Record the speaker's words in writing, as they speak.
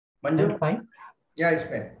Manju? Fine. Yeah, it's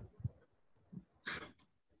fine.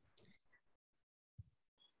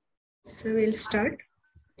 So we'll start.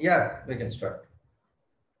 Yeah, we can start.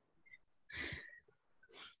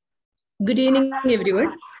 Good evening,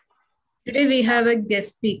 everyone. Today we have a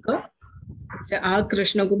guest speaker, it's R.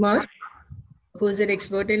 Krishnakumar, who is an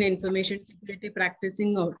expert in information security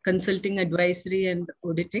practicing or consulting, advisory, and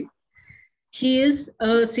auditing. He is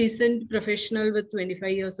a seasoned professional with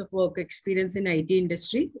 25 years of work experience in IT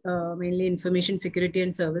industry, mainly information security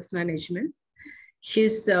and service management.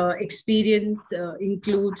 His experience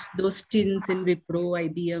includes those stints in Wipro,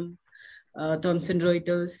 IBM, Thomson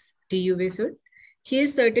Reuters, TU. He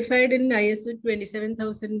is certified in ISO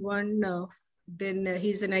 27001. Then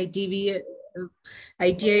he's an ITIL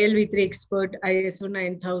V3 expert, ISO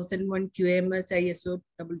 9001 QMS, ISO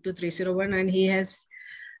 22301, and he has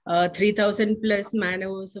 3,000 plus man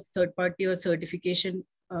hours of third party or certification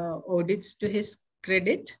audits to his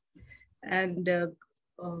credit. And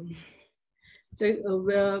so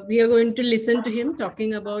we are going to listen to him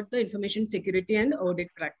talking about the information security and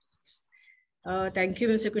audit practices. Thank you,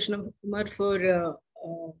 Mr. Krishnakumar, for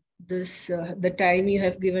the time you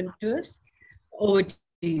have given to us. Over to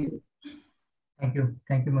you. Thank you,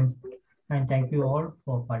 Manju, and thank you all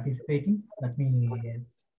for participating. Let me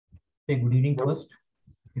say good evening first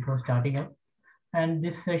before starting up. And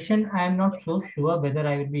this session, I am not so sure whether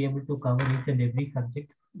I will be able to cover each and every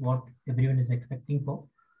subject what everyone is expecting for,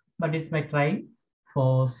 but it's my try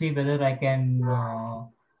for see whether I can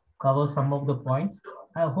cover some of the points.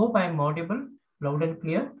 I hope I am audible, loud and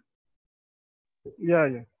clear.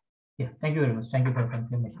 Yeah. Yeah, thank you very much. Thank you for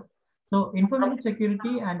confirmation. So, information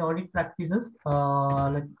security and audit practices.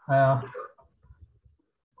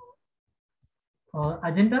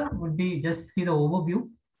 Agenda would be just see the overview.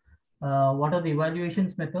 What are the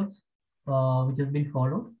evaluations methods which has been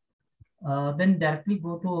followed? Then directly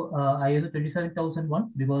go to ISO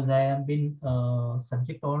 27001 because I have been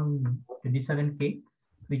subject on 27K,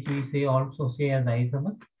 which we say also say as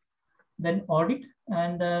ISMS. Then audit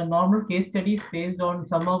and normal case studies based on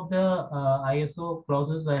some of the ISO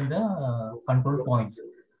clauses and the control points.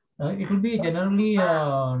 It will be generally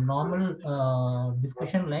a normal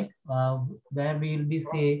discussion like where we will be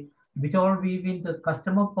say which all we will the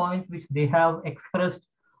customer points which they have expressed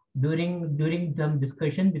during the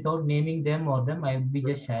discussion without naming them or them. I will be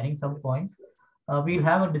just sharing some points. We'll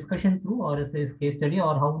have a discussion through or a case study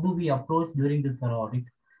or how do we approach during this audit.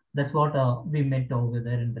 That's what we meant over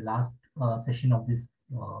there in the last session of this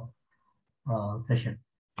session.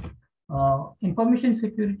 Information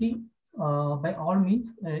security, by all means,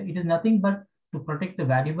 it is nothing but to protect the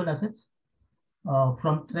valuable assets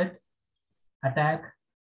from threat, attack,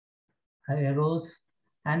 errors,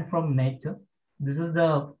 and from nature. This is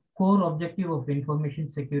the core objective of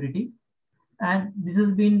information security, and this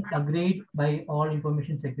has been agreed by all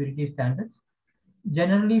information security standards.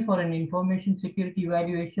 Generally, for an information security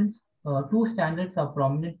evaluations, two standards are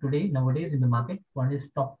prominent today nowadays in the market. One is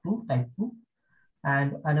SOC 2 Type 2,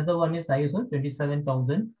 and another one is ISO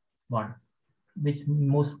 27001, which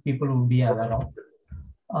most people would be aware of.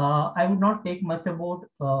 I would not take much about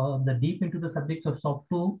the deep into the subjects of SOC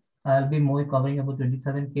 2. I'll be more covering about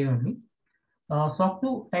 27K only. SOC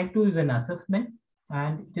 2 Type 2 is an assessment,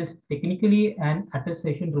 and it is technically an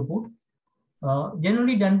attestation report.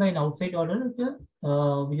 Generally done by an outside auditor,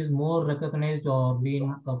 which is more recognized or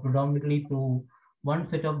being predominantly through one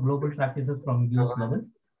set of global practices from US level.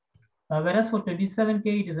 Whereas for 27K,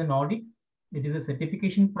 it is an audit, it is a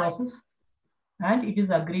certification process, and it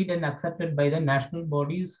is agreed and accepted by the national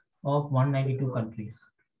bodies of 192 countries.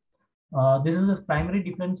 This is the primary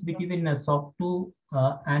difference between a SOC 2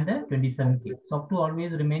 and a 27K. SOC 2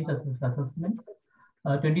 always remains as an assessment.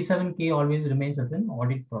 27K always remains as an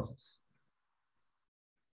audit process.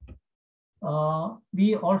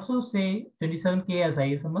 We also say 27K as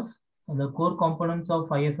ISMS. The core components of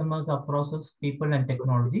ISMS are process, people, and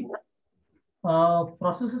technology.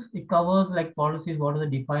 Processes, it covers like policies, what are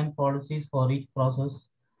the defined policies for each process.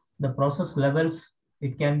 The process levels,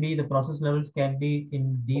 it can be, the process levels can be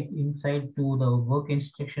in deep inside to the work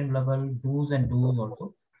instruction level, do's and do's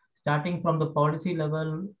also. Starting from the policy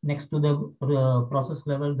level, next to the process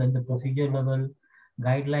level, then the procedure level,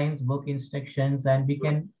 guidelines, work instructions, and we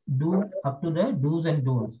can do up to the do's and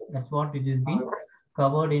don'ts. That's what it is being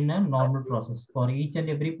covered in a normal process. For each and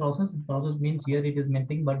every process means here it is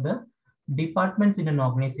nothing but the departments in an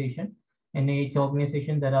organization. In each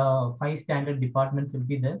organization, there are 5 standard departments will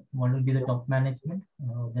be there. One will be the top management,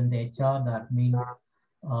 then the HR, the admin,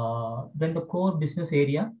 then the core business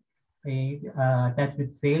area attached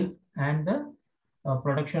with sales and the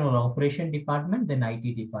production or operation department, then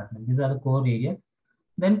IT department. These are the core areas.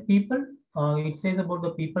 Then people, it says about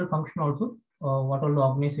the people function also. What are the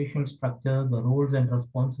organizational structure, the roles and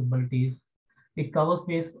responsibilities. It covers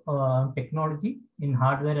base technology in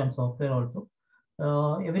hardware and software also.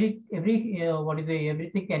 Everything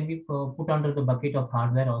can be put under the bucket of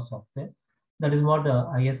hardware or software. That is what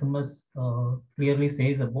ISMS clearly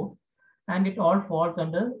says about, and it all falls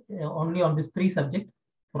under only on these three subjects: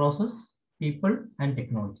 process, people, and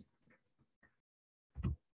technology.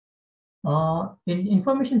 In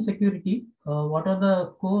information security, what are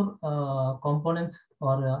the core components,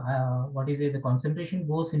 or what is it? The concentration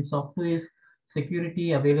goes in SOC 2 is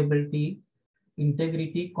security, availability,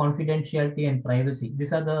 integrity, confidentiality, and privacy.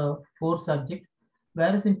 These are the four subjects.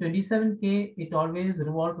 Whereas in 27K, it always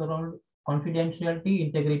revolves around confidentiality,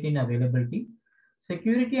 integrity, and availability.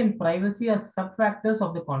 Security and privacy are sub-factors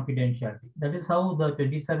of the confidentiality. That is how the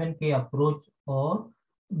 27K approach or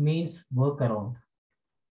means work around.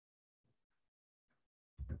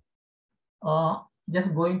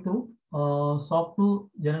 Just going through, SOC 2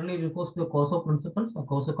 generally refers to the COSO principles or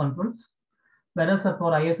COSO controls. Whereas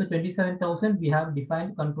for ISO 27000, we have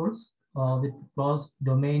defined controls with clause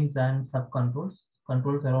domains and subcontrols,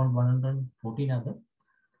 controls around 114 other.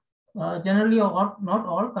 Generally, not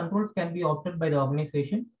all controls can be opted by the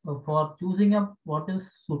organization for choosing up what is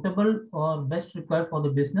suitable or best required for the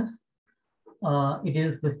business. It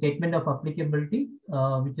is the statement of applicability,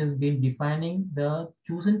 which has been defining the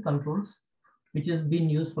chosen controls, which has been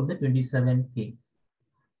used from the 27K.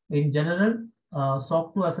 In general,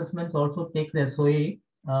 SOC 2 assessments also take the SOA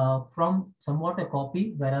from somewhat a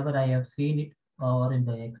copy wherever I have seen it, or in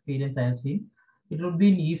the experience I have seen. It would be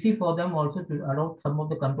easy for them also to adopt some of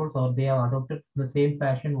the controls, or they have adopted the same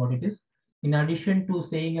fashion what it is, in addition to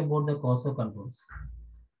saying about the COSO controls.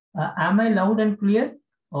 Am I loud and clear,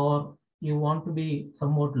 or you want to be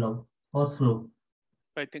somewhat loud or slow?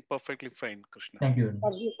 I think perfectly fine, Krishna. Thank you.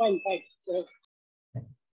 Fine.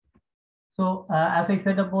 So as I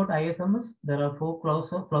said about ISMS, there are four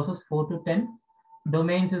clauses 4 to 10.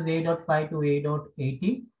 Domains is A.5 to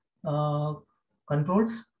A.18.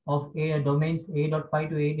 Controls of domains A.5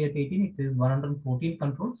 to A.18, it is 114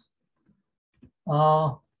 controls.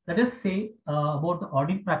 Let us say about the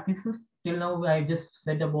audit practices. Till now, I just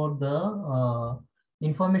said about the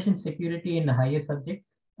information security in the higher subject,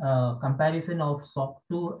 comparison of SOC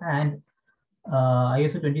 2 and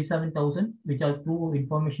ISO 27000, which are two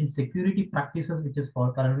information security practices which is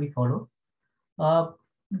currently followed.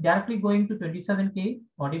 Directly going to 27K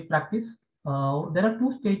audit practice, there are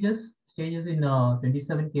two stages in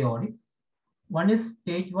 27K audit. One is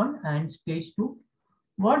stage 1 and stage 2.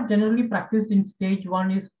 What generally practiced in stage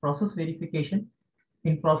 1 is process verification.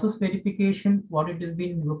 In process verification, what it is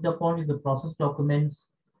being looked upon is the process documents,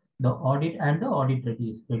 the audit, and the audit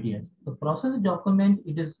readiness. The process document,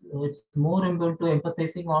 it's more important to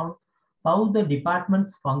emphasizing on how the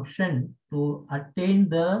departments function to attain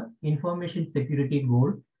the information security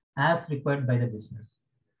goal as required by the business.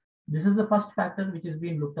 This is the first factor which is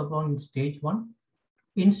being looked upon in stage 1.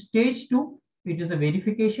 In stage 2, it is a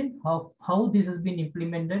verification of how this has been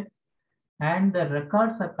implemented, and the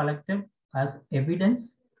records are collected as evidence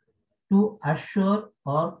to assure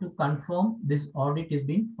or to confirm this audit is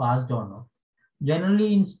being passed or not.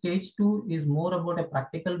 Generally, in stage 2 is more about a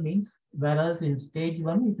practical means, whereas in stage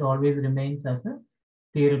 1, it always remains as a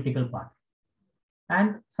theoretical part.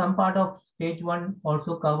 And some part of stage 1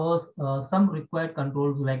 also covers some required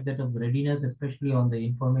controls like that of readiness, especially on the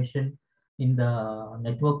information in the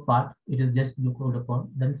network part. It is just looked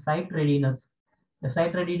upon. Then site readiness. The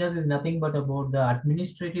site readiness is nothing but about the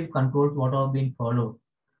administrative controls what are being followed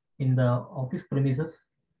in the office premises.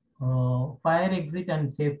 Fire exit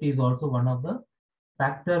and safety is also one of the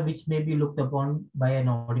factor which may be looked upon by an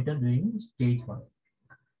auditor during stage 1.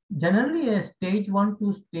 Generally, a stage 1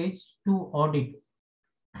 to stage 2 audit,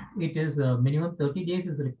 it is minimum 30 days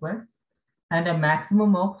is required, and a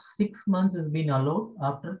maximum of 6 months is being allowed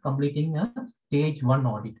after completing a stage 1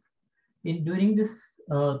 audit. During this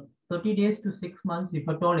 30 days to 6 months, if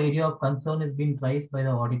at all area of concern is being raised by the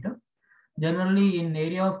auditor, generally in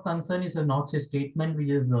area of concern is a not a statement which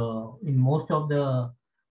is in most of the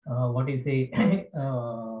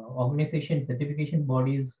organization certification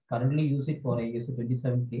bodies currently use it for ISO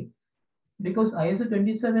 27K, because ISO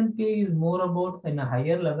 27K is more about in a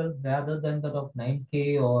higher level rather than that of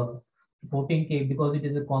 9K or 14K, because it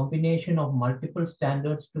is a combination of multiple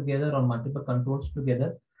standards together or multiple controls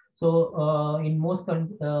together. So in most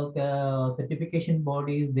certification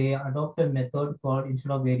bodies, they adopt a method called,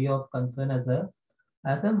 instead of area of concern,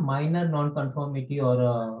 as a minor non-conformity or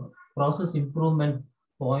a process improvement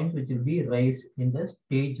point, which will be raised in the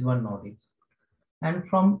stage 1 audits. And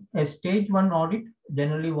from a stage 1 audit,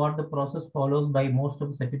 generally what the process follows by most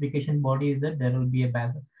of the certification body is that there will be a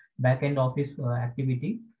back-end office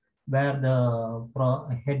activity where the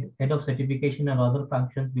head of certification and other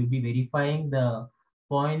functions will be verifying the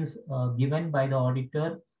points given by the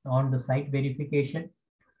auditor on the site verification.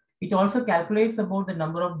 It also calculates about the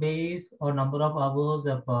number of days or number of hours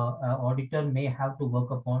of auditor may have to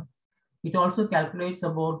work upon. It also calculates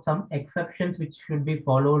about some exceptions which should be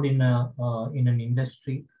followed in an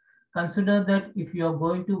industry. Consider that if you are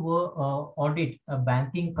going to audit a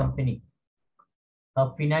banking company,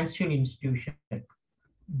 a financial institution,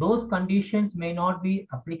 those conditions may not be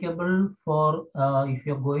applicable for if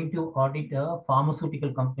you're going to audit a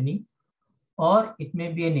pharmaceutical company, or it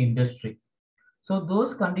may be an industry. So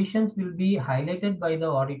those conditions will be highlighted by the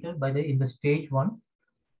auditor in the stage one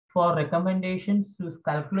for recommendations to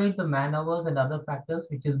calculate the man hours and other factors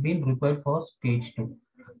which is being required for stage two.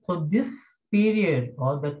 So this period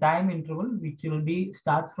or the time interval, which will be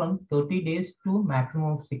starts from 30 days to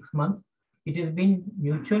maximum of 6 months, it has been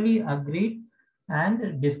mutually agreed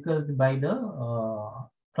and discussed by the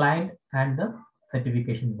client and the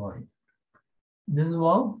certification body. This is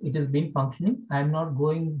how it has been functioning. I am not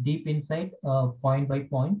going deep inside point by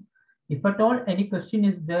point. If at all any question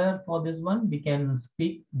is there for this one, we can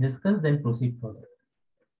speak, discuss, then proceed further.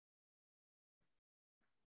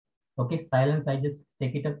 Okay, silence, I just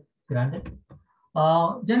take it up granted.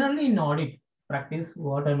 Generally in audit practice,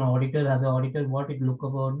 what an auditor, as an auditor, what it look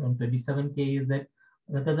about on 27K is that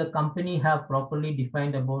whether the company have properly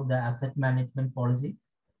defined about the asset management policy.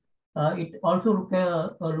 It also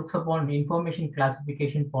looks upon information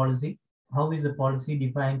classification policy. How is the policy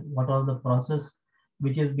defined? What are the process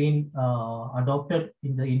which has been adopted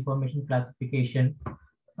in the information classification?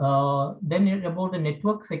 Then about the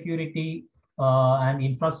network security and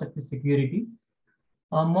infrastructure security.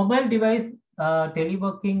 Mobile device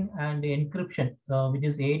teleworking and encryption, which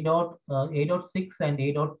is 8.6 and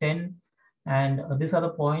 8.10. And these are the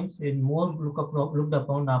points in more looked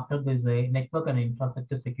upon after this network and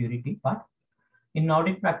infrastructure security part. In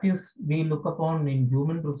audit practice, we look upon in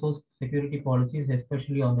human resource security policies,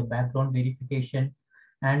 especially on the background verification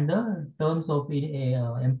and the terms of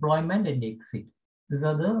employment and exit. These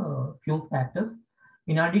are the few factors.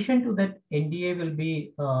 In addition to that, NDA will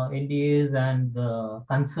be NDAs and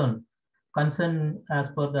concern as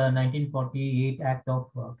per the 1948 Act of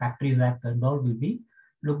Factories Act and all will be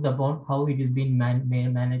looked upon how it is being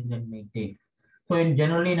managed and maintained. So in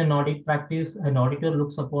generally in an audit practice, an auditor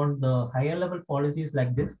looks upon the higher level policies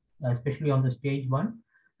like this, especially on the stage one,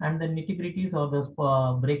 and the nitty-gritties or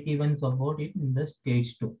the break evens about it in the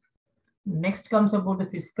stage two. Next comes about the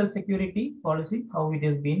physical security policy, how it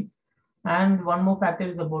has been. And one more factor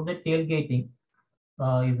is about the tailgating,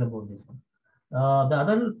 is about this one. The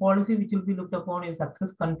other policy which will be looked upon is access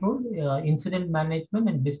control, incident management,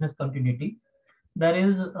 and business continuity. There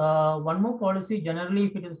is one more policy. Generally,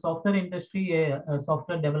 if it is software industry, a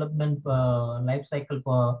software development life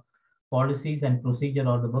cycle policies and procedure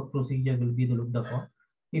or the work procedure will be looked upon.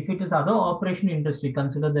 If it is other operation industry,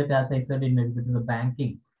 consider that as I said, if it is a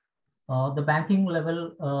banking, the banking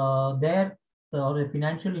level there or a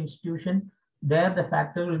financial institution, there the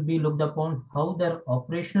factor will be looked upon how their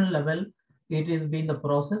operational level it is been the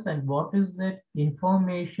process and what is that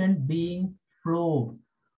information being flowed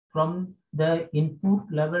from the input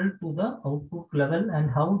level to the output level and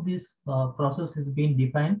how this process is being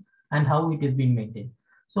defined and how it is being maintained.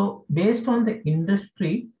 So based on the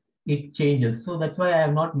industry, it changes. So that's why I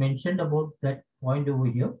have not mentioned about that point over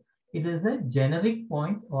here. It is a generic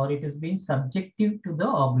point or it has been subjective to the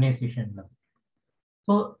organization level.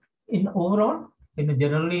 So in overall,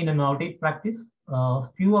 generally in an audit practice,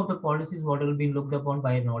 few of the policies what will be looked upon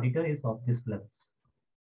by an auditor is of this levels.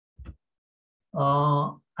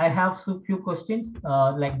 I have so few questions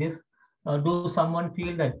like this. Do someone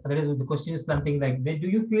feel that the question is something like, do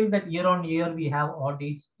you feel that year on year we have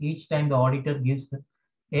audits, each time the auditor gives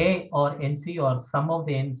A or NC or some of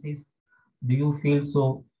the NCs? Do you feel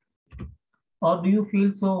so? Or do you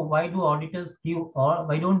feel so? Why do auditors give, or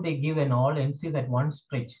why don't they give an all NCs at one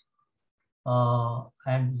stretch?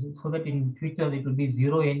 And so that in future it will be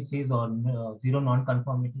zero NCs or zero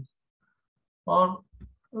non-conformities? Or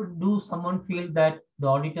do someone feel that the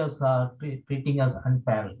auditors are treating us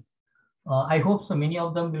unfairly? I hope so many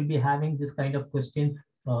of them will be having this kind of questions,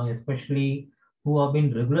 especially who have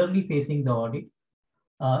been regularly facing the audit.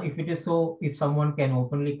 If it is so, if someone can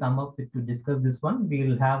openly come up with to discuss this one, we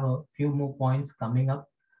will have a few more points coming up.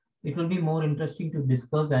 It will be more interesting to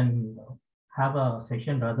discuss and have a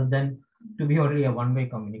session rather than to be only a one-way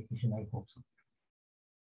communication. I hope so.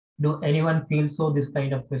 Do anyone feel so this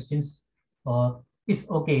kind of questions? Or it's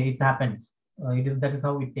okay, it happens. That is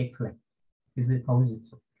how it takes like. Is it how is it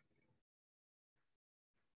so?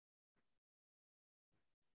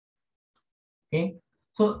 Okay.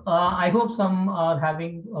 So I hope some are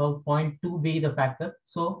having point 2 be the factor.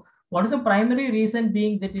 So what is the primary reason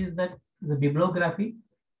being that is that the bibliography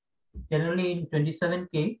generally in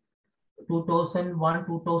 27K 2001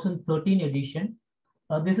 2013 edition.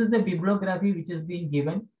 This is the bibliography which has been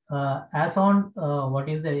given as on what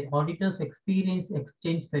is the auditor's experience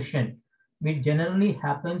exchange session, which generally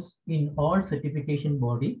happens in all certification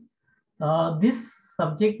body. This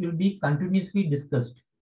subject will be continuously discussed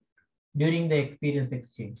during the experience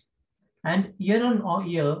exchange. And year on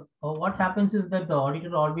year, what happens is that the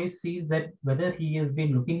auditor always sees that whether he has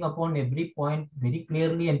been looking upon every point very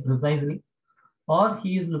clearly and precisely, or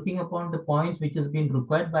he is looking upon the points which has been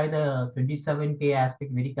required by the 27K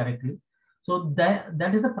aspect very correctly. So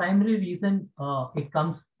that is the primary reason it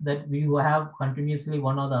comes that we have continuously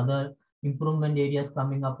one or the other improvement areas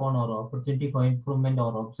coming upon or opportunity for improvement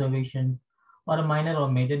or observations or a minor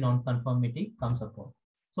or major non-conformity comes upon.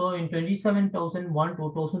 So in 27001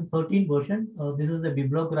 2013 version, this is the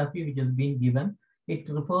bibliography which has been given. It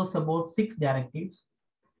refers about 6 directives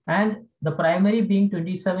and the primary being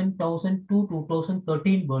 27002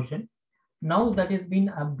 2013 version. Now that has been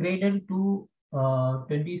upgraded to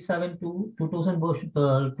 27 to 2000 version,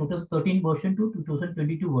 2013 version to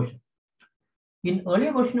 2022 version. In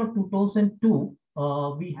earlier version of 2002,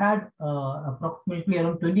 we had approximately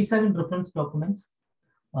around 27 reference documents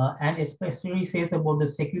and especially says about the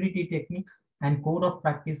security techniques and code of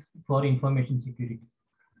practice for information security.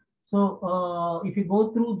 So if you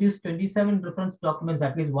go through these 27 reference documents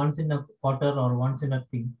at least once in a quarter or once in a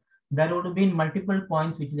thing, there would have been multiple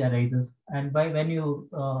points which arises. And by when you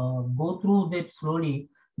go through that slowly,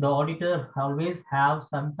 the auditor always have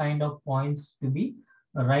some kind of points to be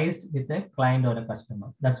raised with a client or a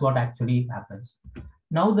customer. That's what actually happens.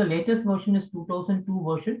 Now the latest version is 2002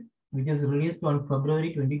 version, which is released on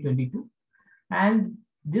February 2022. And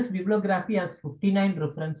this bibliography has 59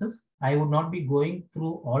 references. I would not be going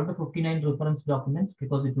through all the 59 reference documents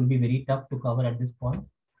because it will be very tough to cover at this point.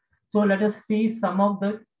 So let us see some of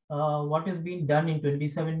the what is being done in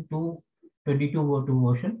 27 to 22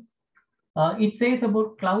 version. It says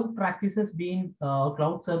about cloud practices being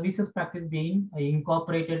cloud services practice being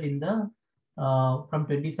incorporated in the from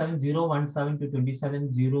 27017 to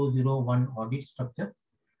 27001 audit structure.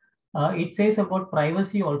 It says about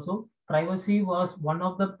privacy also. Privacy was one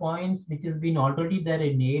of the points which has been already there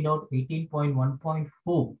in ADOT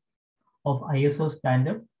 18.1.4 of ISO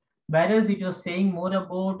standard, whereas it was saying more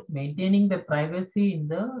about maintaining the privacy in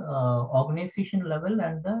the organization level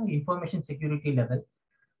and the information security level.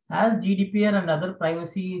 As GDPR and other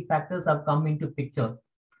privacy factors have come into picture,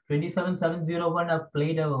 27701 have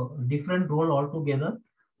played a different role altogether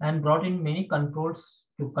and brought in many controls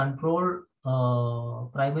to control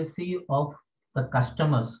privacy of the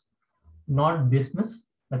customers, not business,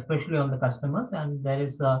 especially on the customers. And there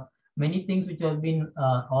is many things which have been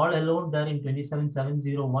all alone there in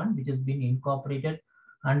 27701, which has been incorporated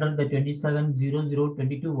under the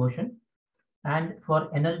 270022 version. And for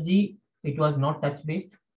energy, it was not touch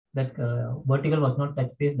based. That vertical was not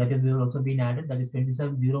touch based. That is also been added. That is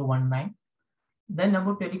 27019. Then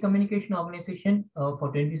about telecommunication organization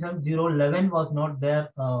for 27011 was not there,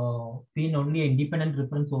 been only independent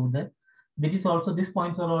reference over there. That is also, these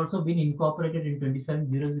points are also been incorporated in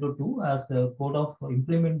 27002 as a code of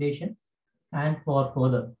implementation and for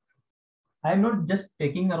further. I am not just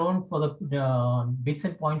taking around for the bits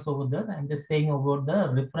and points over there. I'm just saying about the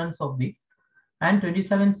reference of the and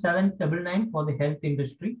 27799 for the health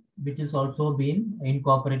industry, which is also been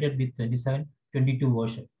incorporated with 2722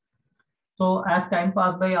 version. So as time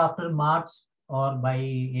passed by after March or by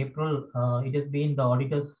April, it has been the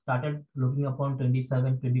auditors started looking upon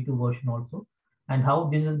 2722 version also and how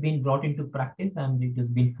this has been brought into practice and it has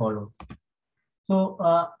been followed. So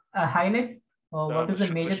a highlight, what is the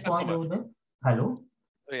Mr. major point Krishnakumar. over there? Hello?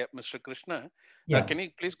 Yeah, Mr. Krishna, Yeah. can you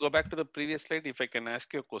please go back to the previous slide if I can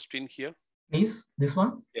ask you a question here? Please, this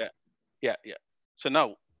one? Yeah. So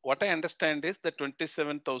now what I understand is the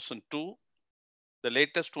 27002, the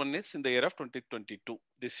latest one is in the year of 2022,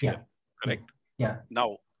 this year, correct? Yeah.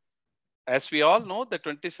 Now, as we all know, the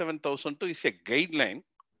 27002 is a guideline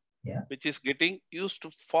which is getting used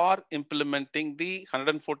for implementing the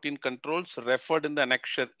 114 controls referred in the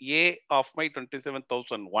annexure A of my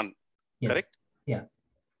 27001, correct? Yeah.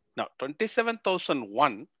 Now,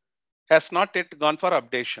 27001 has not yet gone for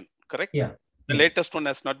updation, correct? Yeah. The latest one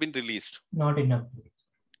has not been released. Not enough.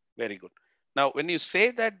 Very good. Now, when you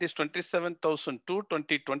say that this 27002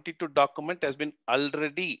 2022 document has been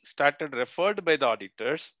already started referred by the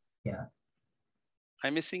auditors, yeah,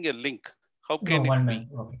 I'm missing a link. How No, can it one be? minute.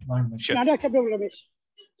 Okay, 1 minute. Sure. Not acceptable, Ramesh.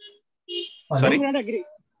 Sorry? I do not agree.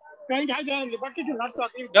 Client has a liberty to not to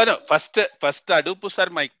agree with No, this. First, Adupu sir,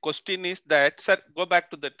 my question is that, sir, go back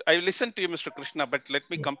to that. I listened to you, Mr. Krishna, but let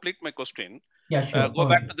me complete my question. Yeah, sure. Go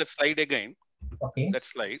back to that slide again. Okay. That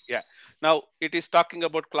slide. Yeah. Now it is talking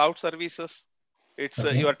about cloud services. It's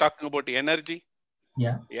Okay. you are talking about energy.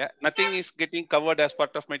 Yeah. Yeah. Nothing is getting covered as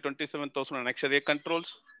part of my 27,000 annexure A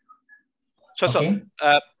controls. So Okay.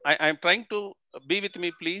 I'm trying to be with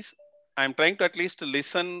me, please. I'm trying to at least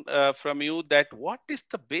listen from you that what is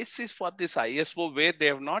the basis for this ISO where they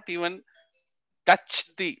have not even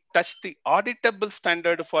touched the auditable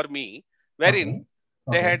standard for me, wherein Okay.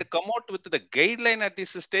 they Okay. had come out with the guideline at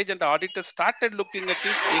this stage, and the auditor started looking at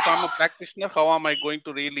it. If I'm a practitioner, how am I going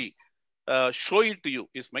to really show it to you?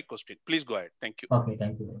 Is my question. Please go ahead. Thank you. Okay,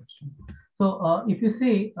 thank you very much. So if you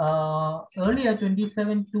see earlier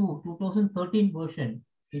 27 to 2013 version,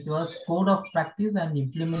 it was code of practice and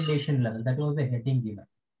implementation level. That was the heading given.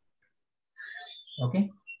 Okay.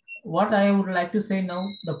 What I would like to say now,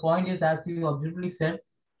 the point is, as you obviously said,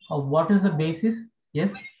 what is the basis?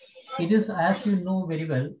 Yes, it is, as you know very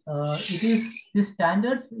well, it is the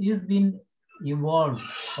standards is been evolved,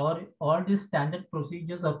 or all these standard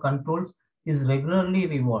procedures or controls is regularly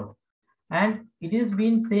evolved. And it is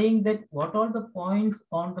been saying that what are the points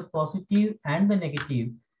on the positive and the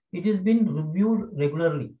negative, it has been reviewed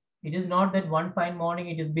regularly. It is not that one fine morning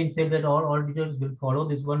it has been said that all auditors will follow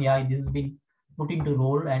this one. Yeah, it has been put into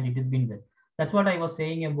role and it has been done. That's what I was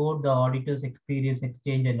saying about the auditors experience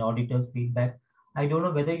exchange and auditors feedback. I don't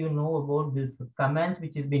know whether you know about this comments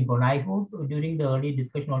which has been done. I hope during the early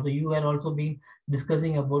discussion also you were also been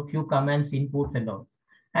discussing about few comments, inputs and all.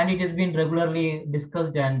 And it has been regularly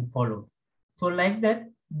discussed and followed. So like that,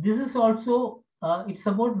 this is also, it's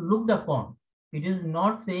about looked upon. It is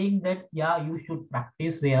not saying that, yeah, you should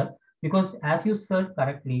practice there, because as you said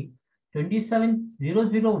correctly,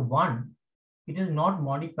 27001, it is not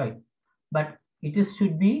modified, but it is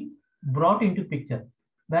should be brought into picture.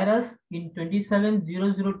 Whereas in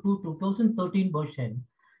 27002 2013 version,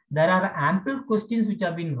 there are ample questions which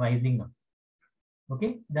have been rising up.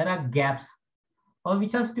 Okay, there are gaps or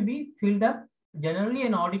which has to be filled up. Generally,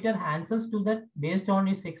 an auditor answers to that based on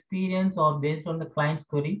his experience or based on the client's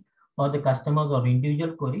query or the customer's or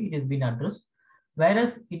individual query, it has been addressed.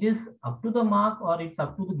 Whereas it is up to the mark or it's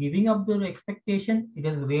up to the giving up the expectation, it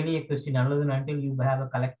is really a question. Unless and until you have a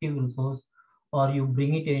collective resource or you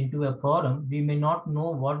bring it into a forum, we may not know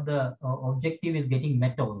what the objective is getting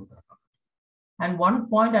met over there. And one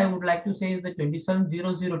point I would like to say is the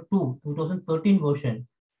 27002 2013 version,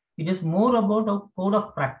 it is more about a code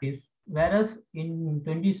of practice, whereas in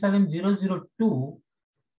 27002,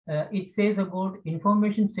 it says about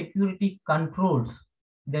information security controls.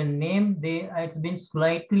 The name it's been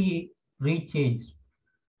slightly rechanged.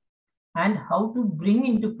 And how to bring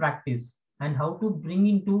into practice and how to bring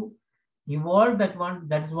into evolve that one,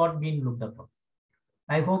 that's what being looked upon.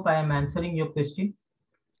 I hope I am answering your question.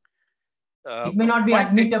 It may not be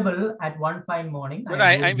admittable at one fine morning. No,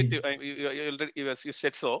 I'm with you. You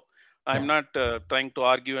said so. I'm not trying to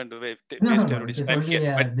argue and waste everybody's time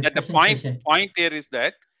here. But the point here is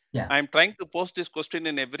that I'm trying to post this question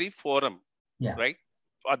in every forum, right?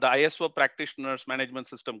 For the ISO practitioners, management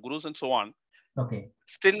system gurus, and so on. Okay.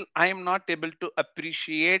 Still, I am not able to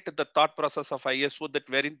appreciate the thought process of ISO that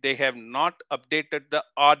wherein they have not updated the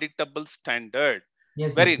auditable standard.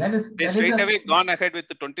 Yes, wherein they straight away gone ahead with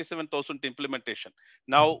the 27,000 implementation.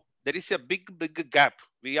 Now, there is a big gap.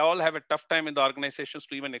 We all have a tough time in the organizations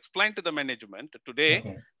to even explain to the management.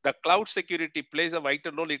 Today, the cloud security plays a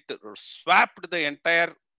vital role. It swapped the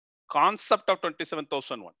entire concept of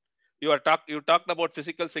 27,001. You talked about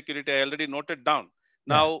physical security. I already noted down.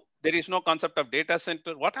 Now, there is no concept of data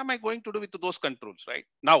center. What am I going to do with those controls, right?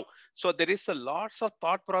 Now, so there is a lots of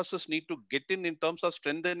thought process need to get in terms of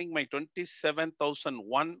strengthening my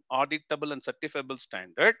 27,001 auditable and certifiable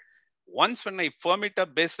standard. Once when I firm it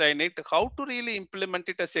up based on it, how to really implement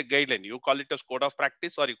it as a guideline. You call it as code of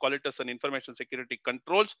practice or you call it as an information security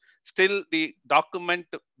controls. Still, the document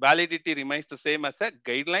validity remains the same as a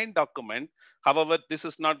guideline document. However, this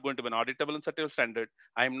is not going to be an auditable and certifiable standard.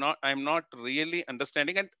 I'm not really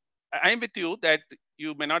understanding, and I'm with you that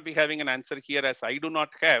you may not be having an answer here as I do not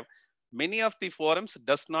have. Many of the forums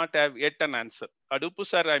does not have yet an answer. Adupu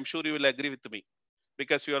sir, I'm sure you will agree with me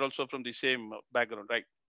because you are also from the same background, right?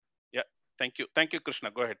 Yeah, thank you. Thank you,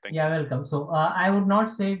 Krishna. Go ahead. Thank you. Welcome. So I would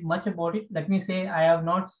not say much about it. Let me say I have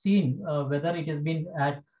not seen whether it has been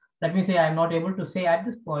let me say I'm not able to say at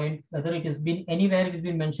this point whether it has been anywhere it has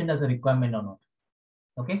been mentioned as a requirement or not.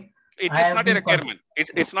 Okay. It is not a requirement.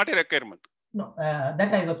 It's not a requirement. No,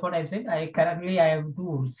 that's what I've said. I have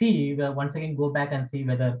to see once again, go back and see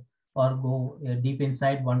whether or go deep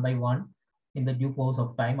inside one by one in the due course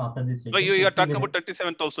of time after this No, session you to are see talking whether. about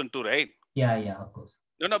 27,002, right? Yeah, of course.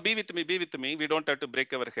 No, be with me, be with me. We don't have to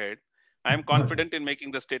break our head. I am confident in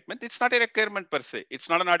making the statement. It's not a requirement per se. It's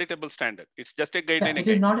not an auditable standard. It's just a guideline. It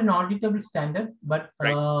is not an auditable standard, but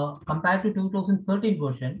Right. Compared to 2013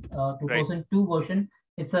 version, 2002 version,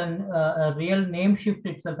 it's a real name shift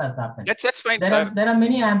itself has happened. That's fine, there sir. There are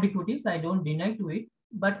many ambiguities. I don't deny to it,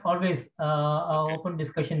 but always open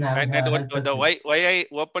discussion. Why I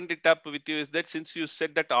opened it up with you is that since you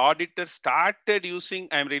said that auditor started using,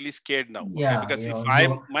 I'm really scared now. Okay, because if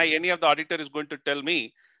any of the auditor is going to tell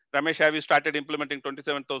me, Ramesh, have you started implementing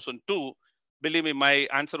 27,002? Believe me, my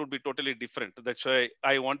answer would be totally different. That's why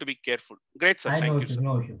I want to be careful. Great, sir. Thank you, sir.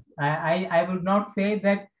 No issue. I would not say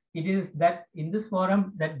that it is that in this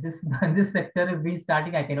forum that this this sector has been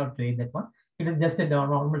starting. I cannot say that one. It is just a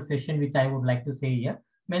normal session which I would like to say here.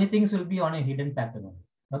 Many things will be on a hidden pattern.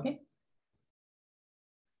 Okay.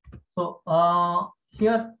 So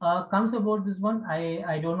here comes about this one.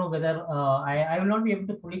 I don't know whether I will not be able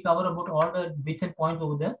to fully cover about all the bits and points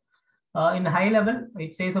over there. In high level,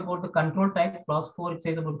 it says about the control type. Clause 4, it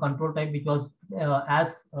says about control type, which was as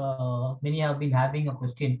many have been having a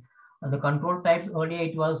question. The control types earlier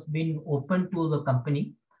it was been open to the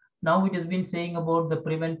company. Now it has been saying about the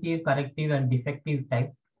preventive, corrective, and defective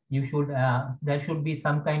type. You should there should be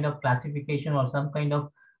some kind of classification or some kind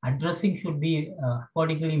of addressing should be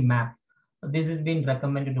accordingly mapped. This has been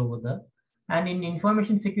recommended over there. And in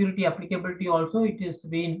information security applicability also, it is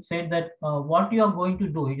been said that what you are going to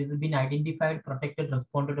do, it has been identified, protected,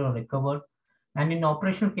 responded, or recovered. And in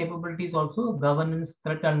operational capabilities also, governance,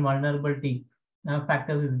 threat, and vulnerability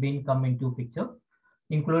factors has been come into picture,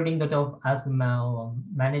 including that of as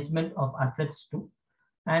management of assets too.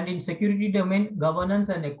 And in security domain, governance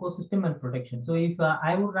and ecosystem and protection. So if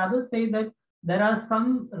I would rather say that there are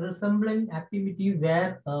some resembling activity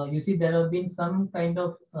where you see there have been some kind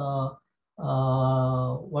of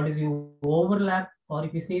what is you overlap, or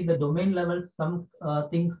if you see the domain level, some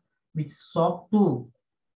things which SOC 2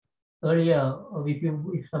 earlier,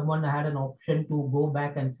 if someone had an option to go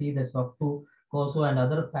back and see the SOC 2 COSO and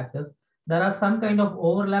other factors, there are some kind of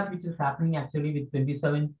overlap which is happening actually with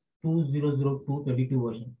 27.2002 32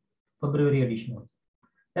 version, February edition also.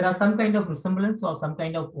 There are some kind of resemblance or some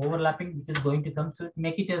kind of overlapping which is going to come to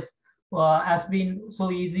make it as been so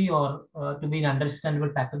easy or to be an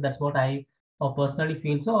understandable factor. That's what I personally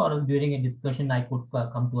feel so, or during a discussion I could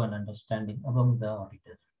come to an understanding among the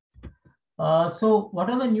auditors. So what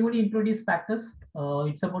are the newly introduced factors?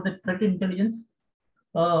 It's about the threat intelligence.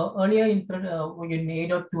 Earlier in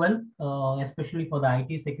 8.12, especially for the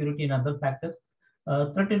IT security and other factors,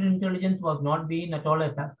 threat intelligence was not being at all a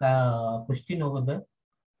question over there.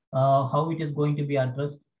 How it is going to be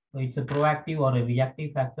addressed. It's a proactive or a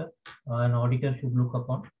reactive factor an auditor should look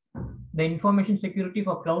upon. The information security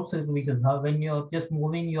for cloud services, when you're just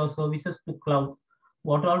moving your services to cloud,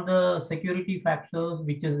 what are the security factors,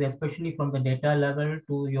 which is especially from the data level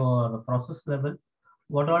to your process level,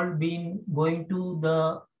 what all been going to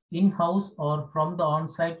the in-house or from the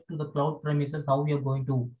on-site to the cloud premises, how we are going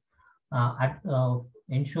to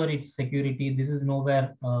ensure its security. This is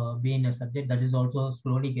nowhere being a subject that is also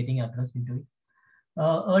slowly getting addressed into it.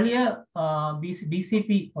 Earlier,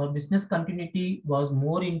 BCP or business continuity was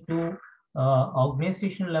more into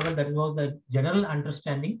organizational level. That was the general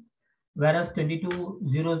understanding. Whereas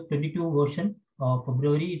 22.022 version of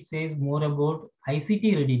February, it says more about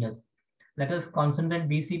ICT readiness. Let us concentrate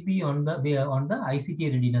BCP on the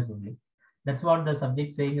ICT readiness only. That's what the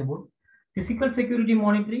subject saying about. Physical security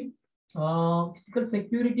monitoring. Physical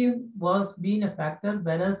security was being a factor,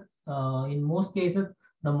 whereas in most cases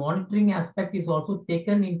the monitoring aspect is also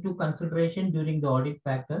taken into consideration during the audit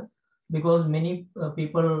factor, because many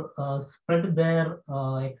people spread their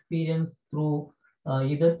experience through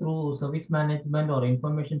either through service management or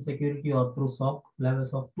information security or through SOC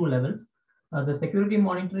levels of 2 levels. The security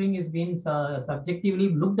monitoring is being subjectively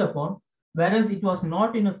looked upon, whereas it was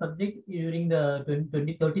not in a subject during the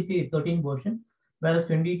 2013 version, whereas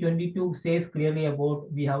 2022 says clearly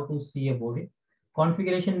about we have to see about it.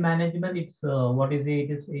 Configuration management, it's what is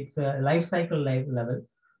it? It's a life cycle level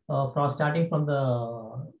from starting from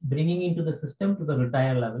the bringing into the system to the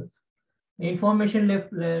retire levels. Information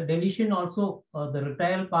deletion also, the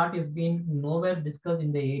retire part is being nowhere discussed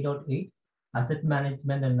in the 8.8 asset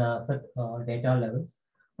management and asset data levels.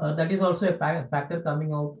 That is also a factor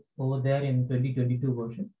coming out over there in 2022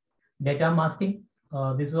 version. Data masking,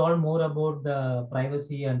 this is all more about the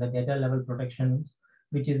privacy and the data level protections,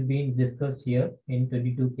 which is being discussed here in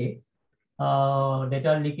 22K.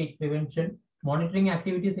 data leakage prevention, monitoring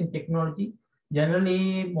activities in technology.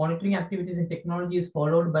 Generally, monitoring activities in technology is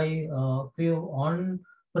followed by few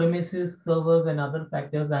on-premises servers and other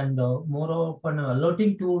factors, and more often an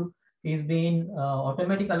alerting tool is being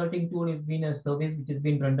automatic alerting tool is being a service which is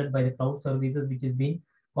being rendered by the cloud services, which is being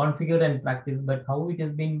configured and practiced. But how it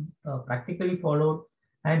has been practically followed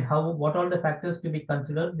and how what all the factors to be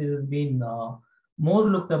considered, this has been more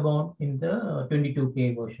looked upon in the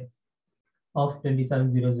 22K version of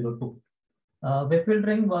 27002. Web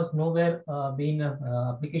filtering was nowhere being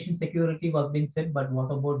application security was being said, but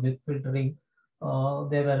what about web filtering?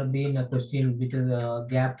 There were being a question which is a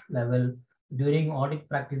gap level during audit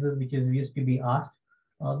practices, which is used to be asked.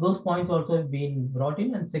 Those points also have been brought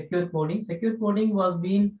in, and secure coding. Secure coding was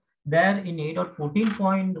being there in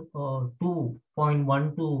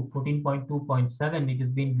 8.14.2.1 to 14.2.7. It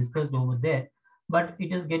is being discussed over there, but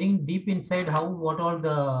it is getting deep inside how what all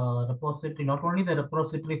the repository, not only the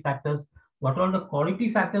repository factors, what all the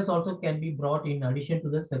quality factors also can be brought in addition to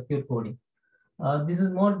the secure coding. This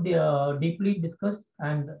is more deeply discussed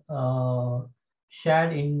and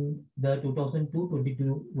shared in the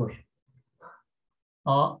 2002-22 version.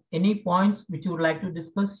 Any points which you would like to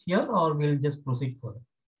discuss here, or we'll just proceed further?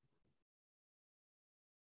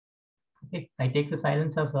 Okay, I take the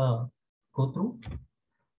silence as a go through.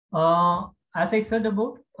 As I said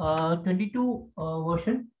about 22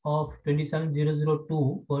 version of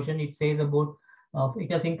 27002 version, it says about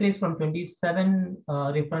it has increased from 27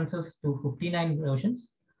 references to 59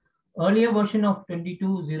 versions. Earlier version of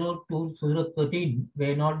 22.02.013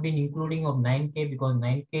 were not been including of 9K, because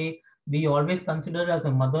 9K we always consider as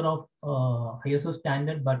a mother of ISO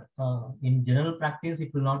standard, but in general practice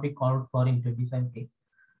it will not be called for in 27K.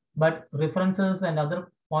 But references and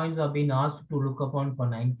other points are being asked to look upon for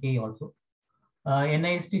 9K also.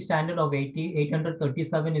 NIST standard of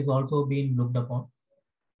 837 is also being looked upon.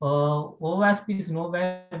 OWASP is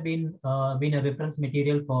nowhere been a reference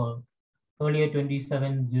material for earlier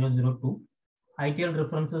 27002. ITL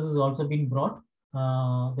references has also been brought.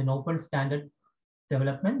 Then open standard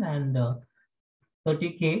development, and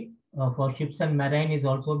 30K for ships and marine is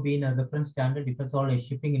also been a reference standard if at all a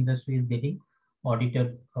shipping industry is getting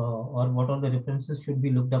audited, or what all the references should be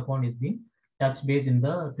looked upon is being touch base in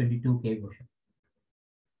the 22K version.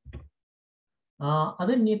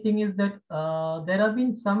 Other new thing is that there have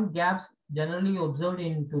been some gaps generally observed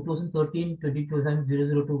in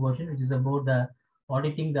 2013-2002 version, which is about the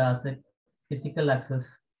auditing the asset, physical access,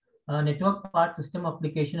 network part, system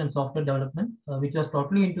application, and software development, which was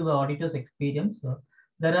totally into the auditor's experience.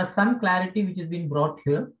 There are some clarity which has been brought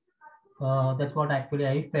here. That's what actually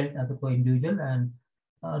I felt as a co-individual, and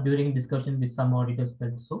during discussion with some auditors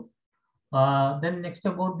felt so. Then next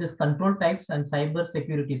about this control types and cyber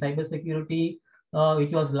security. Cyber security,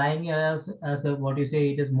 which was lying as a, what you say,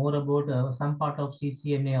 it is more about some part of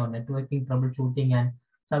CCNA or networking troubleshooting, and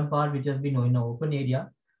some part which has been in an open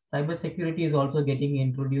area. Cyber security is also getting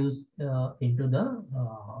introduced into the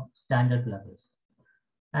standard levels.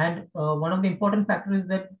 And one of the important factors is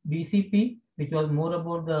that BCP, which was more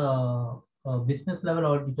about the business level,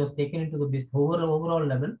 or which was taken into the overall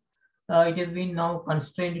level, it has been now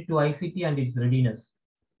constrained to ICT and its readiness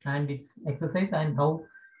and its exercise, and how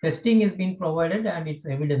testing is being provided and its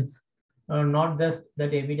evidence. Not just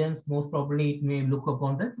that evidence, most probably it may look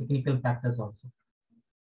upon the technical factors also.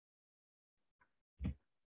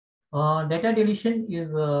 Data deletion is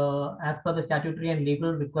as per the statutory and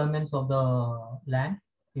legal requirements of the land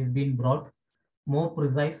is being brought more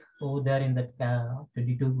precise over there in that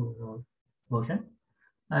 22 version.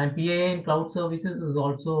 And PIA and cloud services is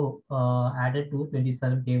also added to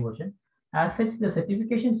 27K version. As such, the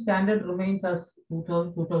certification standard remains as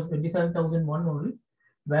 27,001 only,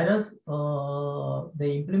 whereas the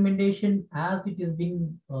implementation, as it is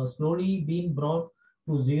being slowly being brought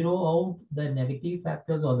to zero out the negative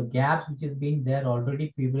factors or the gaps which has been there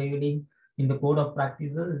already prevailing in the code of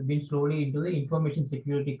practices, has been slowly into the information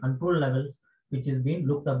security control levels, which is being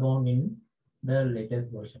looked upon in the latest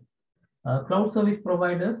version. Cloud service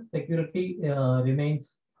providers security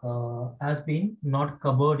remains has been not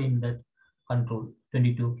covered in that control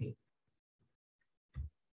 22K.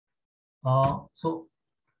 So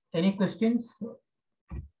any questions?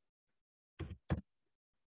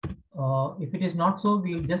 If it is not so,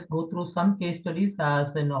 we'll just go through some case studies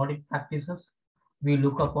as in audit practices we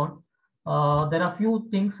look upon. There are few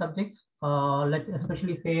things, subjects, let's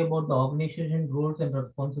especially say about the organization rules and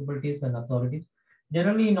responsibilities and authorities.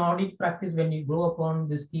 Generally in audit practice, when you go upon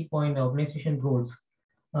this key point, organization rules,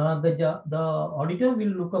 the auditor will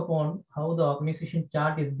look upon how the organization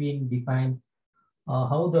chart is being defined,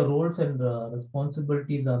 how the roles and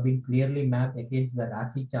responsibilities are being clearly mapped against the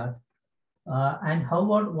RASI chart, and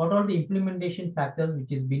what are the implementation factors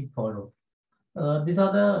which is being followed. These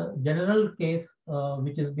are the general case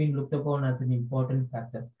which is being looked upon as an important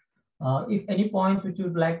factor. If any points which you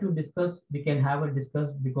would like to discuss, we can have a discuss,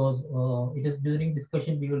 because it is during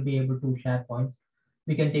discussion we will be able to share points.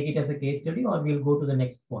 We can take it as a case study, or we'll go to the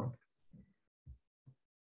next point.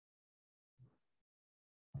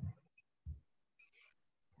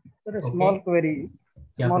 Sir, a small Okay. query.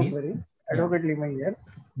 Yeah, Small please. query. Advocate Lima here.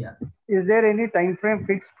 Yeah. Is there any time frame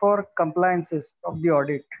fixed for compliances of the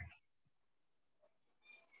audit?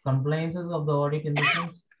 Compliances of the audit in the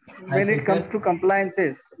sense, When it comes to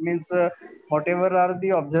compliances, means whatever are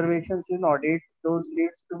the observations in audit, those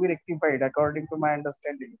needs to be rectified according to my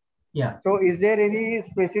understanding. yeah. So, is there any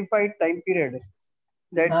specified time period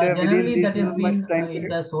that within Generally, this that has much been time in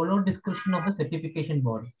period? the solo discussion of the certification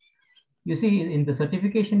body. You see, in the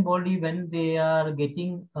certification body, when they are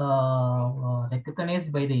getting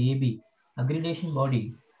recognized by the AB, accreditation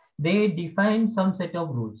body, they define some set of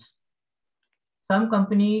rules. Some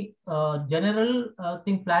company general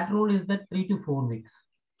thing flat rule is that 3 to 4 weeks.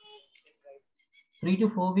 3 to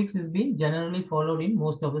 4 weeks is being generally followed in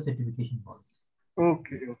most of the certification bodies.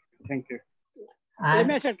 Okay, thank you.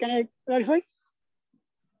 And sir, can I clarify?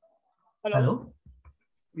 hello?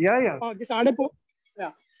 Yeah. This ADEPO,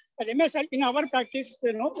 yeah. Sir, in our practice,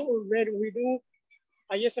 where we do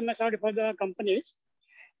ISMS audit for the companies,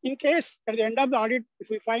 in case at the end of the audit, if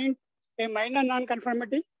we find a minor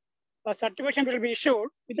non-conformity, a certification will be issued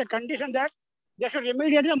with the condition that they should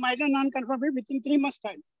remediate the minor non-conformity within 3 months'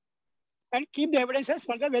 time and keep the evidences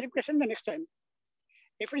for the verification the next time.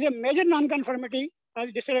 If it is a major non-conformity,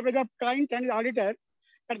 as decided by the client and the auditor,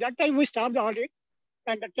 at that time we stop the audit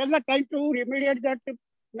and tell the client to remediate that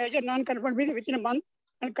major non-conformity within a month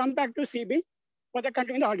and come back to CB for the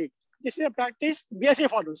continuing the audit. This is a practice BSA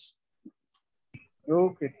follows.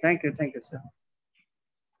 Okay, thank you, sir.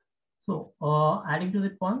 So, adding to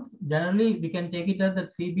the point, generally we can take it as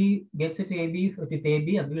that CB gets it AB, with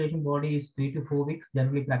AB, accreditation body is 3 to 4 weeks.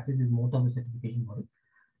 Generally, practice is most of the certification body.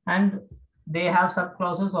 And they have sub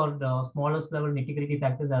clauses or the smallest level nitty-gritty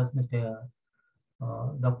factors, as Mr.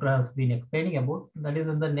 Doctor has been explaining about. That is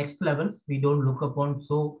in the next levels we don't look upon.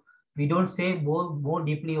 So we don't say more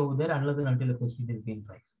deeply over there unless and until a question is being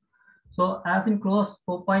raised. So as in clause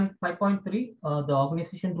 4.5.3, the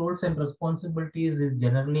organization roles and responsibilities is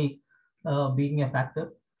generally being a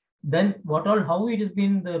factor. Then how it has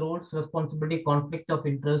been the roles, responsibility, conflict of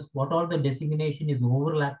interest, what all the designation is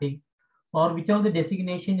overlapping, or which of the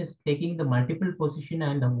designation is taking the multiple position,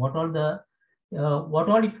 and what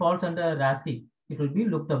all it falls under RASI, it will be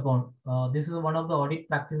looked upon. This is one of the audit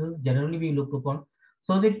practices generally we look upon.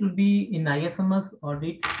 So that it will be in ISMS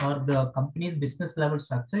audit or the company's business level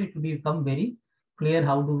structure, it will become very clear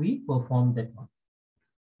how do we perform that one.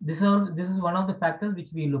 This is one of the factors which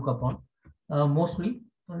we look upon mostly.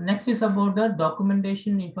 Next is about the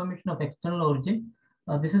documentation information of external origin.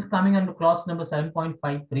 This is coming under clause number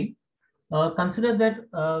 7.53. Consider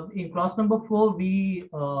that in clause number 4, we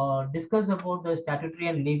discuss about the statutory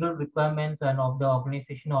and legal requirements and of the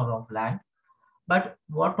organization or of land. But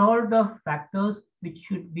what are the factors which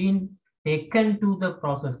should be taken to the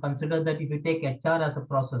process? Consider that if you take HR as a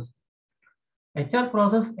process, HR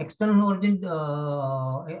process external origin,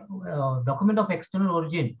 document of external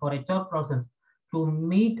origin for HR process to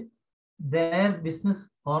meet their business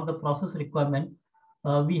or the process requirement,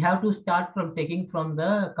 we have to start from taking from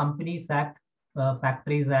the Companies Act,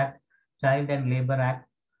 Factories Act, Child and Labor Act,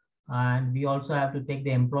 and we also have to take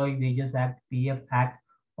the Employee Wages Act, PF Act.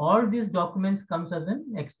 All these documents comes as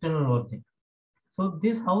an external origin. So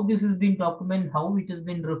how this has been documented, how it has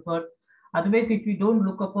been referred. Otherwise, if we don't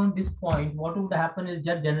look upon this point, what would happen is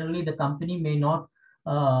that generally the company may not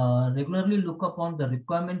regularly look upon the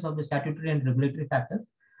requirements of the statutory and regulatory factors,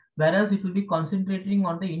 whereas it will be concentrating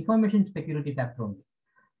on the information security factor only.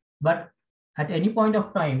 But at any point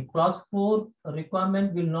of time, clause 4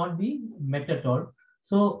 requirement will not be met at all.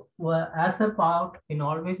 So as a part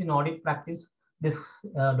always in audit practice, this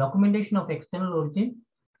documentation of external origin,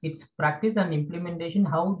 its practice and implementation,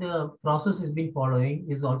 how the process is being following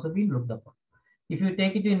is also being looked upon. If you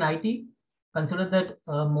take it in IT, consider that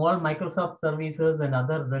more Microsoft services and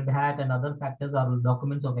other Red Hat and other factors are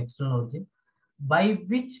documents of external origin, by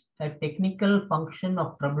which a technical function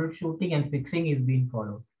of troubleshooting and fixing is being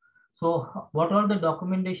followed. So what are the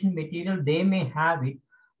documentation material, they may have it,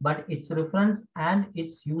 but its reference and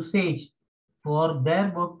its usage for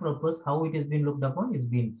their work purpose, how it has been looked upon is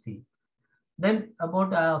being seen. Then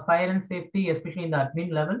about fire and safety, especially in the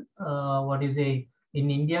admin level, what is a In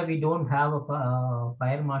India, we don't have a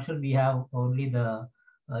fire marshal. We have only the,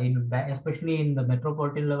 especially in the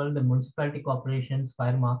metropolitan level, the municipality corporations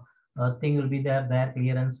fire thing will be there, their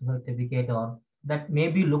clearance certificate or that may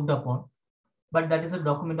be looked upon, but that is a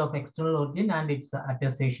document of external origin and its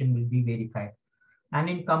attestation will be verified. And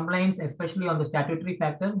in compliance, especially on the statutory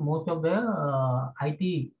factor, most of the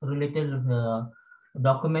IT related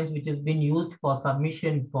documents which has been used for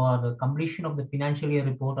submission for the completion of the financial year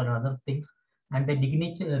report or other things, and the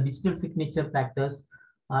digital signature factors.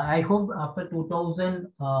 I hope after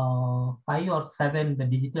 2005 or 7, the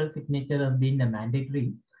digital signature has been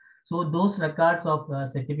mandatory. So those records of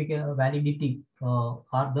certificate validity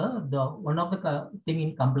are the one of the thing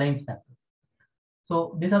in compliance factor.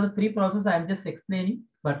 So these are the three processes I am just explaining,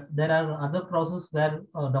 but there are other processes where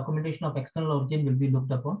documentation of external origin will be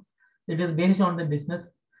looked upon. It is based on the business.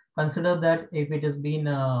 Consider that if it has been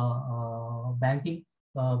banking,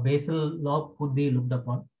 Basel law could be looked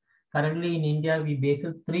upon. Currently in India,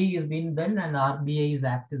 Basel 3 is being done and RBI's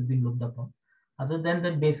Act is being looked upon. Other than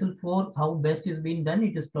that, Basel 4, how best is being done,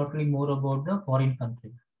 it is totally more about the foreign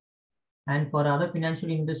countries. And for other financial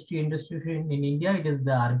institution in India, it is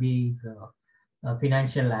the RBI's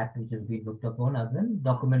Financial Act, which has been looked upon as a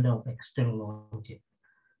document of external origin.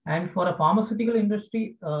 And for a pharmaceutical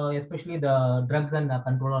industry, especially the Drugs and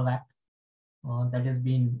Control Act, that has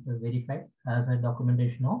been verified as a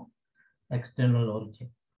documentation of external origin.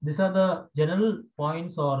 These are the general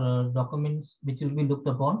points or documents which will be looked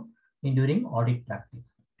upon during audit practice.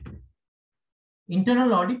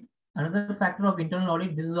 Internal audit, another factor of internal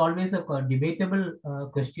audit, this is always a debatable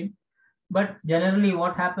question. But generally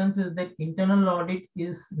what happens is that internal audit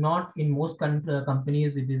is not in most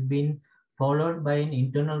companies, it is being followed by an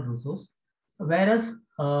internal resource. Whereas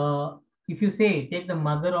if you say, take the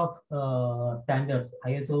mother of standards,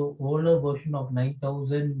 ISO older version of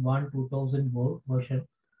 9001, 2000 version,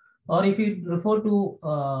 or if you refer to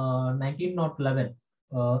 1911,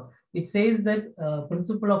 it says that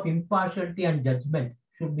principle of impartiality and judgment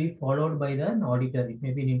should be followed by the auditor. It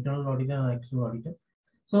may be an internal auditor or external auditor.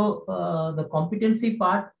 So the competency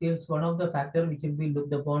part is one of the factors which will be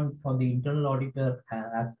looked upon for the internal auditor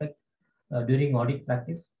aspect during audit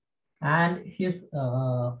practice. And his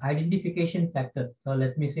identification factor. So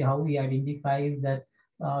let me see how he identifies that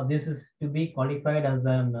this is to be qualified as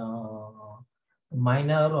an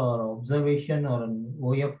minor or observation or an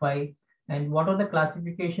OFI, and what are the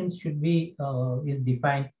classifications should be is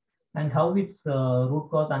defined, and how its root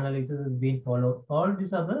cause analysis is being followed. All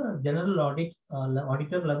these are the general audit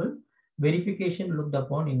auditor level verification looked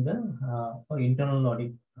upon in the internal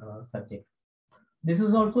audit subject. This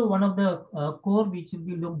is also one of the core which will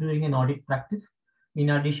be looked during an audit practice, in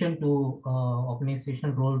addition to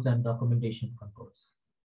organizational roles and documentation controls.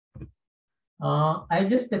 I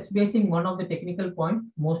just touch basing one of the technical points,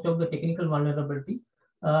 most of the technical vulnerability.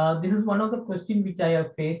 This is one of the questions which I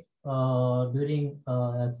have faced during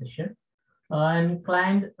a session. And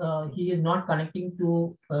client, he is not connecting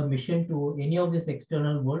to a mission to any of this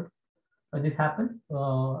external world. This happened.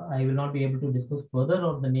 I will not be able to discuss further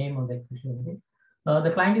of the name of the external.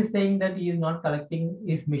 The client is saying that he is not collecting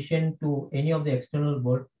his mission to any of the external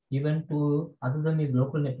world, even to other than his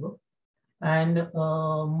local network. And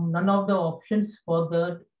none of the options for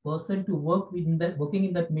the person to work within that, working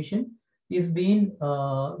in that mission is being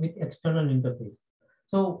with external interface.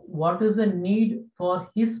 So what is the need for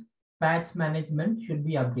his patch management should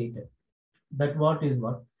be updated. That what is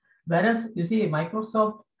what. Whereas you see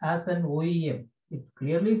Microsoft as an OEM, it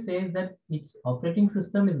clearly says that its operating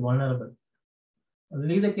system is vulnerable.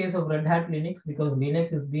 Leave the case of Red Hat Linux, because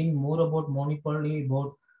Linux has been more about monopoly,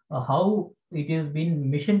 about how it has been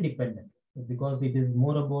mission dependent, because it is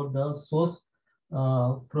more about the source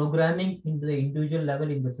programming in the individual level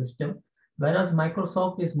in the system, whereas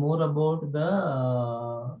Microsoft is more about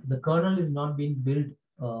the kernel is not being built,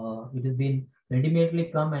 it has been ready-madely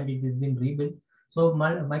come and it has been rebuilt. So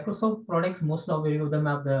Microsoft products, most of them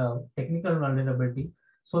have the technical vulnerability.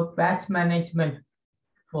 So patch management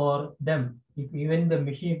for them, if even the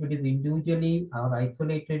machine, if it is individually or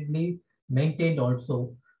isolatedly maintained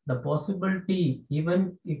also, the possibility,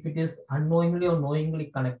 even if it is unknowingly or knowingly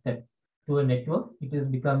connected to a network, it is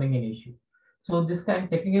becoming an issue. So this kind of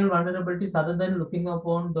technical vulnerabilities, other than looking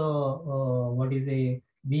upon the what is a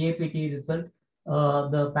BAPT result,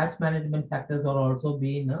 the patch management factors are also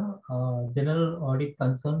being a general audit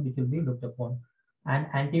concern which will be looked upon, and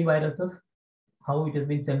antiviruses, how it has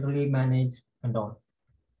been centrally managed and all.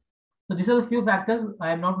 So these are the few factors.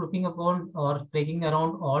 I am not looking upon or taking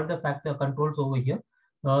around all the factor controls over here.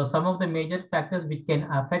 Some of the major factors which can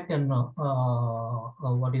affect and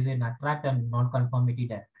what is an attract and non-conformity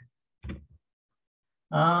directive.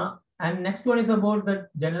 And next one is about that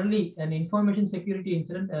generally an information security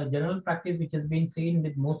incident, general practice which has been seen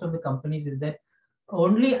with most of the companies is that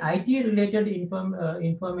only IT related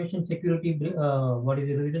information security,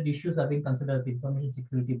 related issues are being considered as information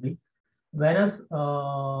security breach. Whereas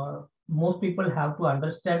most people have to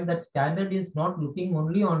understand that standard is not looking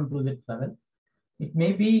only on to that level. It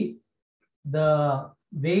may be the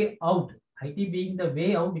way out. IT being the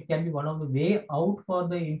way out, it can be one of the way out for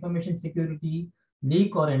the information security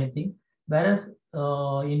leak or anything. Whereas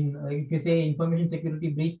if you say information security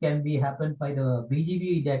breach can be happened by the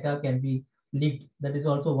BGP data can be leaked. That is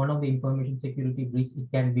also one of the information security breach.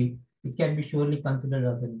 It can be surely considered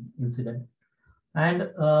as an incident. And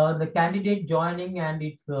the candidate joining and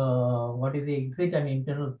its what is the exit and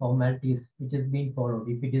internal formalities which is being followed.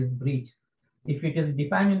 If it is breached, if it is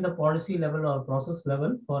defined in the policy level or process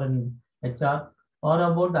level for an HR, or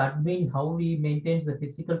about the admin, how we maintain the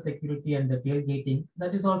physical security and the tailgating,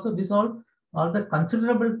 that is also this all are the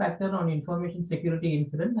considerable factor on information security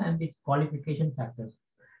incident and its qualification factors.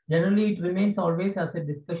 Generally, it remains always as a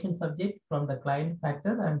discussion subject from the client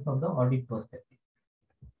factor and from the audit perspective.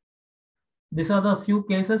 These are the few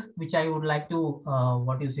cases which I would like to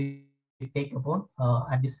take upon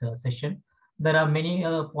at this session. There are many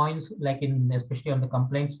points like especially on the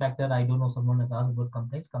complaints factor. I don't know, someone has asked about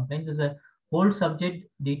complaints. Complaints is a whole subject.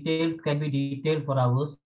 Details can be detailed for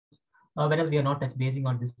hours, whereas we are not touch basing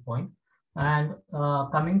on this point. And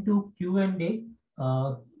coming to Q&A,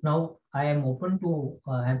 now I am open to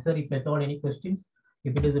answer if at all any questions.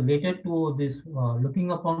 If it is related to this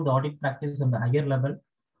looking upon the audit practice on the higher level,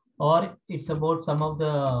 or it's about some of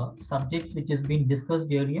the subjects which has been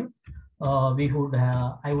discussed earlier,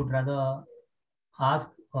 I would rather ask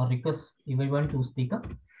or request everyone to speak up.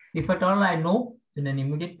 If at all I know in an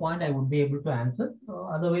immediate point, I would be able to answer.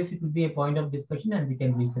 Otherwise, it will be a point of discussion and we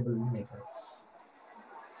can reachable later.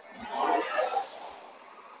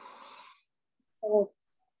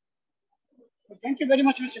 Thank you very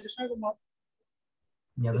much, Mr. Krishnakumar.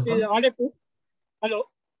 Yeah, this is Alepu. Hello.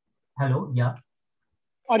 Hello, yeah.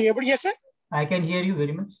 Are you able to hear, sir? I can hear you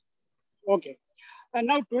very much. Okay. And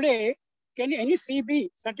now today, can any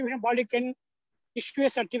CB, certification body, can issue a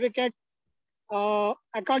certificate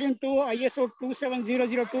according to ISO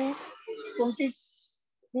 27002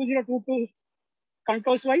 2022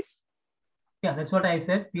 controls wise? Yeah, that's what I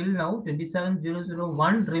said. Till now,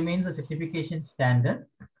 27001 remains a certification standard.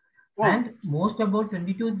 Oh. And most about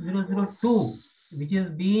 22002, which has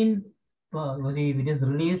been which is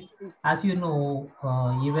released, as you know,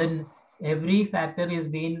 even every factor is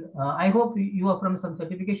being. I hope you are from some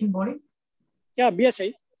certification body. Yeah,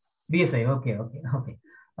 BSI. BSI. Okay.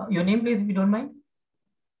 Your name, please, if you don't mind.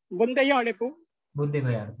 Bundaya Alepu.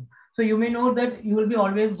 Bundaya Alepu. So you may know that you will be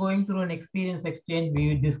always going through an experience exchange. We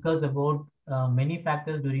will discuss about many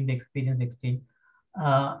factors during the experience exchange.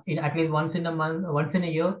 At least once in a month, once in a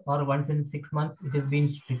year, or once in 6 months, it has been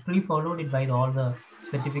strictly followed by all the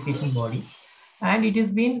certification body. And it has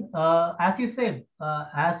been, as you said,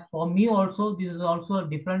 as for me also, this is also a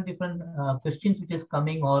different questions which is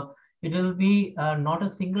coming, or it will be not a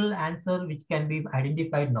single answer which can be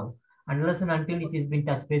identified now, unless and until it has been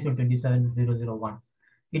touch base on 27001.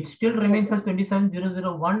 It still remains as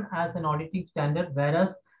 27001 as an auditing standard,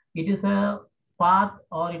 whereas it is a path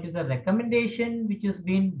or it is a recommendation which has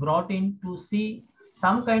been brought in to see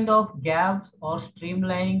some kind of gaps or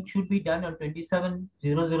streamlining should be done on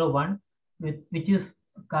 27001, which is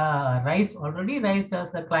already raised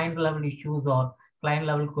as a client level issues or client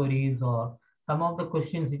level queries, or some of the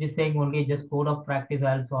questions it is saying only just code of practice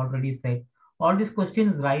as already said. All these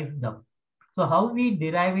questions rise up. So how we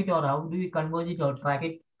derive it, or how do we converge it or track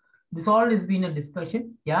it? This all has been a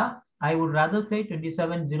discussion. Yeah, I would rather say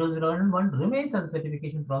 27001 remains as a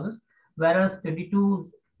certification process, whereas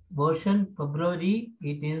 22 version February,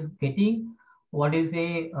 it is getting what is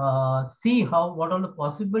see what are the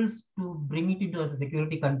possibles to bring it into as a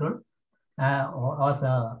security control, or as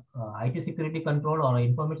a IT security control, or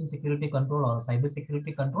information security control, or cyber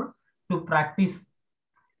security control, to practice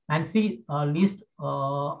and see least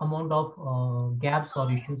amount of gaps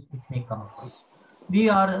or issues which may come across. We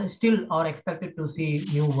are expected to see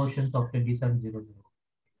new versions of 27000.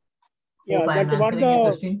 Yeah, that's about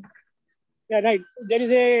the. Yeah, right. There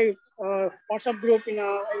is a WhatsApp group in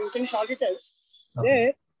international auditors. Okay.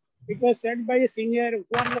 There, it was said by a senior who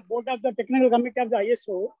on the board of the technical committee of the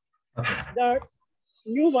ISO. Okay. The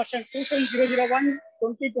new version 27001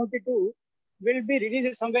 2022 will be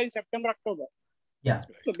released somewhere in September, October. Yeah.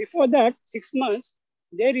 So before that, 6 months,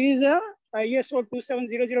 there is a ISO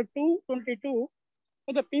 27002 22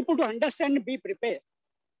 for the people to understand and be prepared.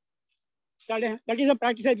 that is a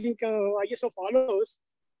practice I think ISO follows.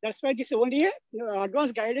 That's why this is only a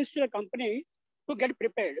advanced guidance to the company to get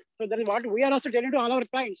prepared. So that is what we are also telling to all our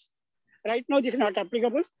clients. Right now, this is not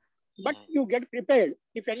applicable, but you get prepared.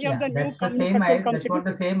 If any of the new company control comes that's what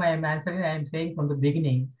the same I am answering. I am saying from the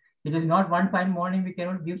beginning. It is not one fine morning we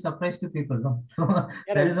cannot give surprise to people. No? So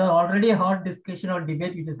there is already a hot discussion or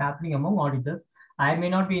debate which is happening among auditors. I may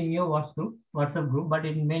not be in your WhatsApp group, but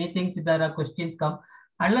in many things there are questions come.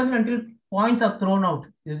 Unless and until points are thrown out,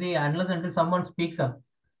 you see, unless until someone speaks up,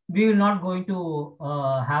 we will not going to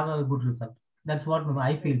have a good result. That's what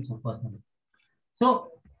I feel so personally.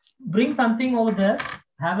 So bring something over there,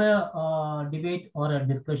 have a debate or a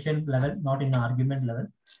discussion level, not in argument level,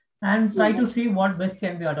 and try to see what best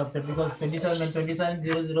can be adopted, because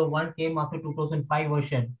 27001 came after 2005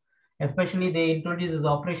 version. Especially they introduced this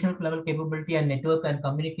operational level capability and network and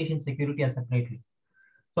communication security as separately.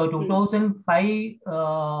 So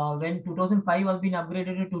 2005, when 2005 was being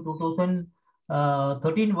upgraded to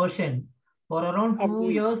 2013 version, for around 2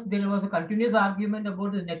 years, there was a continuous argument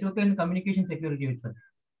about the network and communication security itself.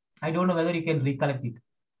 I don't know whether you can recollect it.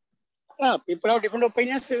 Yeah, people have different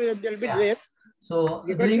opinions. They'll be there. So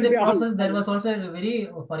during the process, there was also a very,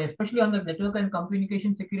 especially on the network and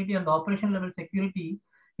communication security and the operation level security,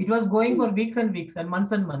 it was going for weeks and weeks and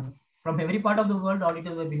months. From every part of the world,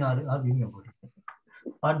 auditors have been arguing about it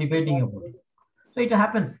or debating about it. So it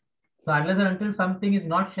happens. So unless and until something is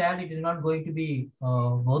not shared, it is not going to be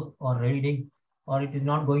worth or reading, or it is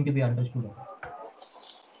not going to be understood.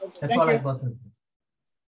 That's all I personally think.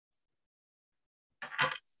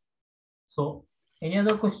 So any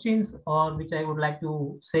other questions or which I would like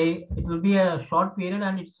to say? It will be a short period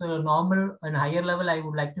and it's a normal and higher level. I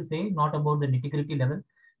would like to say, not about the nitty-gritty level.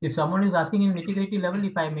 If someone is asking in nitty-gritty level,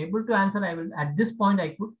 if I am able to answer, I will. At this point,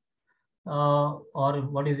 I could. Or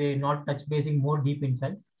what is a not touch basing more deep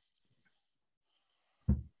inside.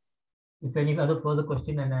 If any other further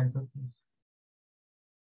question and answer, please.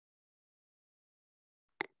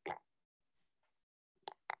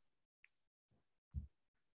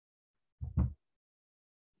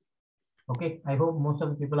 Okay, I hope most of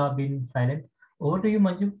the people have been silent. Over to you,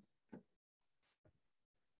 Manju.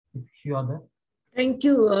 If you are there. Thank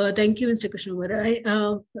you, Mr.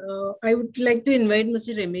 Krishnakumar. I would like to invite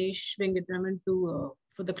Mr. Ramesh Venkatraman to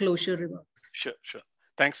for the closure remarks. Sure.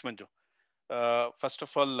 Thanks, Manju. First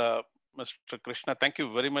of all, Mr. Krishna, thank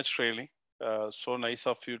you very much, really. So nice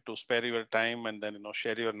of you to spare your time and then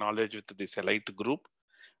share your knowledge with this elite group.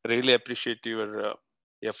 Really appreciate your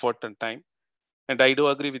effort and time. And I do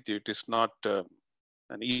agree with you. It is not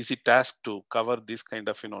an easy task to cover these kind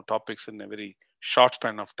of topics in a very short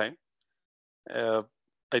span of time. I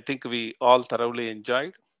think we all thoroughly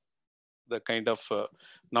enjoyed the kind of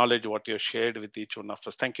knowledge what you shared with each one of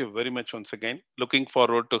us. Thank you very much once again. Looking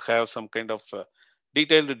forward to have some kind of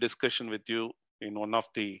detailed discussion with you in one of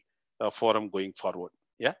the forum going forward.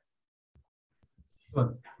 Yeah.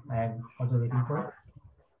 Sure. I am also waiting for it.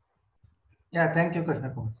 Yeah, thank you,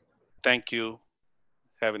 Krishnakumar. Thank you.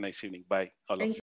 Have a nice evening. Bye, all of you.